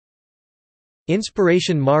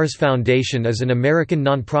Inspiration Mars Foundation is an American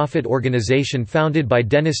nonprofit organization founded by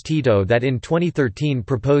Dennis Tito that in 2013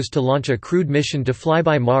 proposed to launch a crewed mission to fly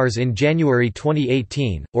by Mars in January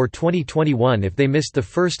 2018, or 2021 if they missed the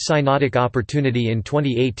first synodic opportunity in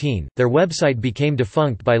 2018. Their website became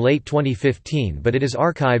defunct by late 2015, but it is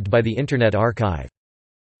archived by the Internet Archive.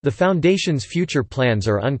 The foundation's future plans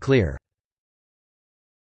are unclear.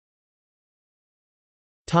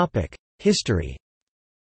 History.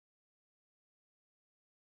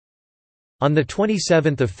 On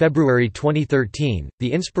 27 February 2013,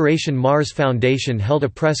 the Inspiration Mars Foundation held a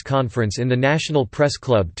press conference in the National Press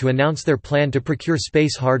Club to announce their plan to procure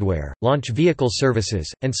space hardware, launch vehicle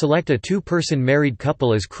services, and select a two-person married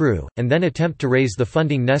couple as crew, and then attempt to raise the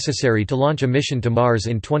funding necessary to launch a mission to Mars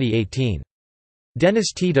in 2018.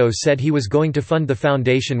 Dennis Tito said he was going to fund the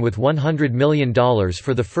foundation with $100 million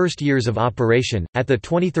for the first years of operation. At the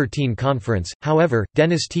 2013 conference, however,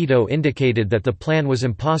 Dennis Tito indicated that the plan was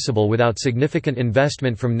impossible without significant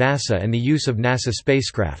investment from NASA and the use of NASA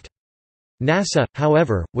spacecraft. NASA,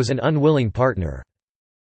 however, was an unwilling partner.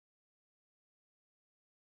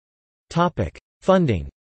 Funding.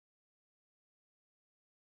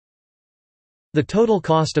 The total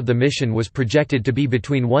cost of the mission was projected to be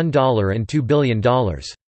between $1 and $2 billion.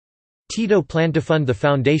 Tito planned to fund the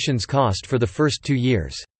foundation's cost for the first 2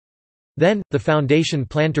 years. Then, the foundation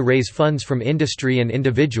planned to raise funds from industry and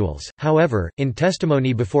individuals. However, in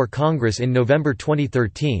testimony before Congress in November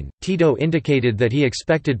 2013, Tito indicated that he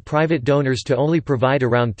expected private donors to only provide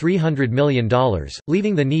around $300 million,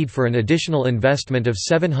 leaving the need for an additional investment of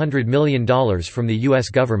 $700 million from the U.S.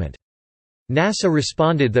 government. NASA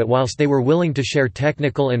responded that whilst they were willing to share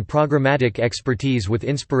technical and programmatic expertise with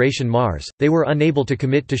Inspiration Mars, they were unable to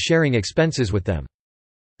commit to sharing expenses with them.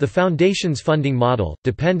 The foundation's funding model,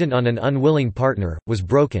 dependent on an unwilling partner, was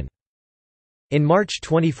broken. In March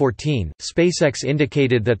 2014, SpaceX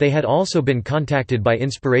indicated that they had also been contacted by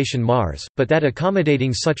Inspiration Mars, but that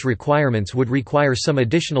accommodating such requirements would require some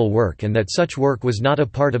additional work and that such work was not a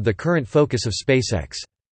part of the current focus of SpaceX.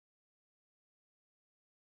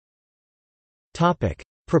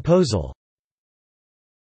 Proposal.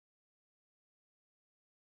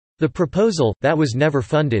 The proposal, that was never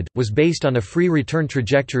funded, was based on a free return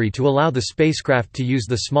trajectory to allow the spacecraft to use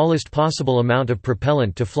the smallest possible amount of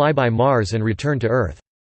propellant to fly by Mars and return to Earth.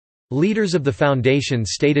 Leaders of the foundation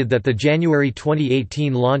stated that the January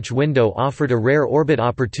 2018 launch window offered a rare orbit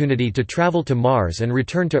opportunity to travel to Mars and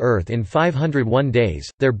return to Earth in 501 days.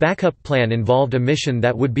 Their backup plan involved a mission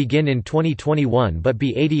that would begin in 2021 but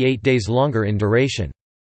be 88 days longer in duration.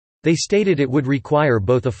 They stated it would require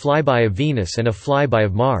both a flyby of Venus and a flyby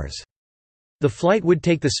of Mars. The flight would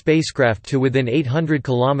take the spacecraft to within 800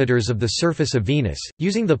 kilometers of the surface of Venus,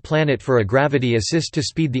 using the planet for a gravity assist to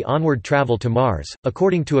speed the onward travel to Mars,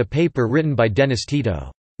 according to a paper written by Dennis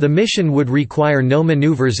Tito. The mission would require no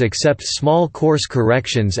maneuvers except small course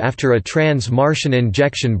corrections after a trans-Martian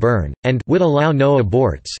injection burn, and would allow no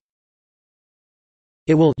aborts.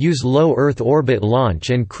 It will use low Earth orbit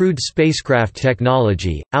launch and crewed spacecraft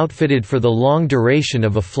technology, outfitted for the long duration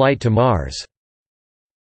of a flight to Mars.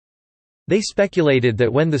 They speculated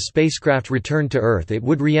that when the spacecraft returned to Earth it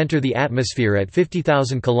would re-enter the atmosphere at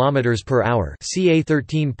 50,000 km per hour, ca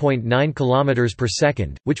 13.9 km per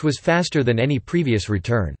second, which was faster than any previous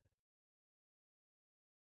return.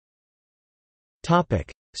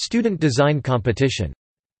 Topic: Student design competition.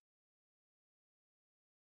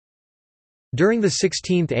 During the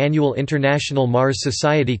 16th Annual International Mars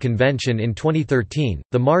Society Convention in 2013,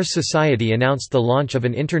 the Mars Society announced the launch of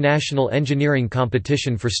an international engineering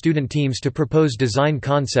competition for student teams to propose design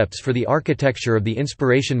concepts for the architecture of the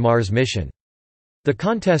Inspiration Mars mission. The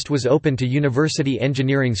contest was open to university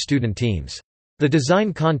engineering student teams. The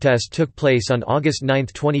design contest took place on August 9,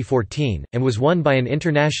 2014, and was won by an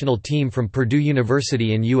international team from Purdue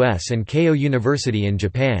University in US and Keio University in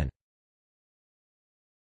Japan.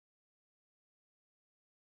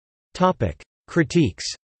 Critiques.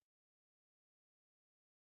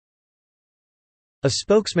 A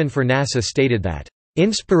spokesman for NASA stated that,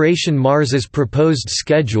 "Inspiration Mars's proposed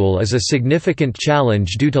schedule is a significant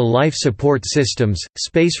challenge due to life support systems,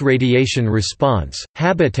 space radiation response,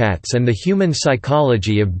 habitats and the human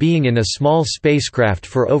psychology of being in a small spacecraft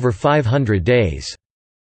for over 500 days."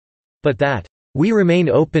 But that, "We remain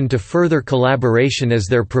open to further collaboration as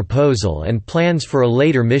their proposal and plans for a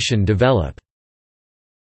later mission develop."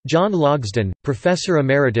 John Logsdon, professor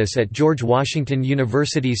emeritus at George Washington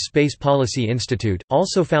University's Space Policy Institute,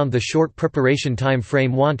 also found the short preparation time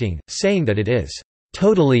frame wanting, saying that it is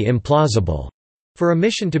totally implausible for a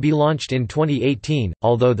mission to be launched in 2018,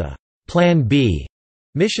 although the Plan B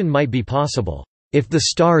mission might be possible if the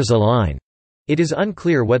stars align. It is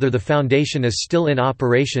unclear whether the foundation is still in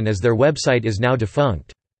operation as their website is now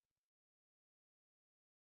defunct.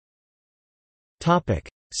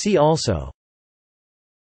 See also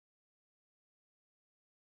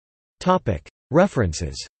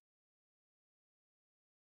References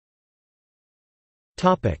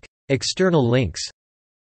External links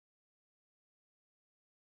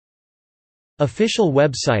Official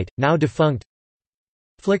website, now defunct.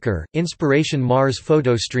 Flickr, Inspiration Mars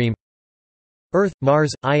photo stream.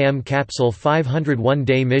 Earth-Mars IM Capsule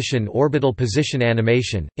 501-day mission orbital position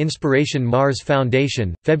animation, Inspiration Mars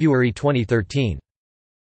Foundation, February 2013.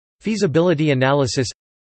 Feasibility analysis.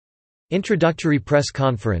 Introductory press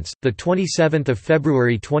conference, 27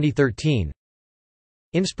 February 2013.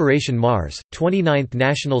 Inspiration Mars, 29th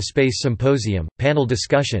National Space Symposium, panel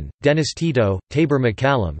discussion, Dennis Tito, Tabor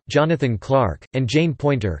McCallum, Jonathan Clark, and Jane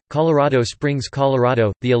Pointer, Colorado Springs,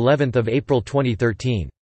 Colorado, the 11th of April 2013.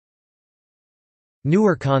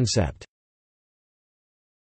 Newer concept.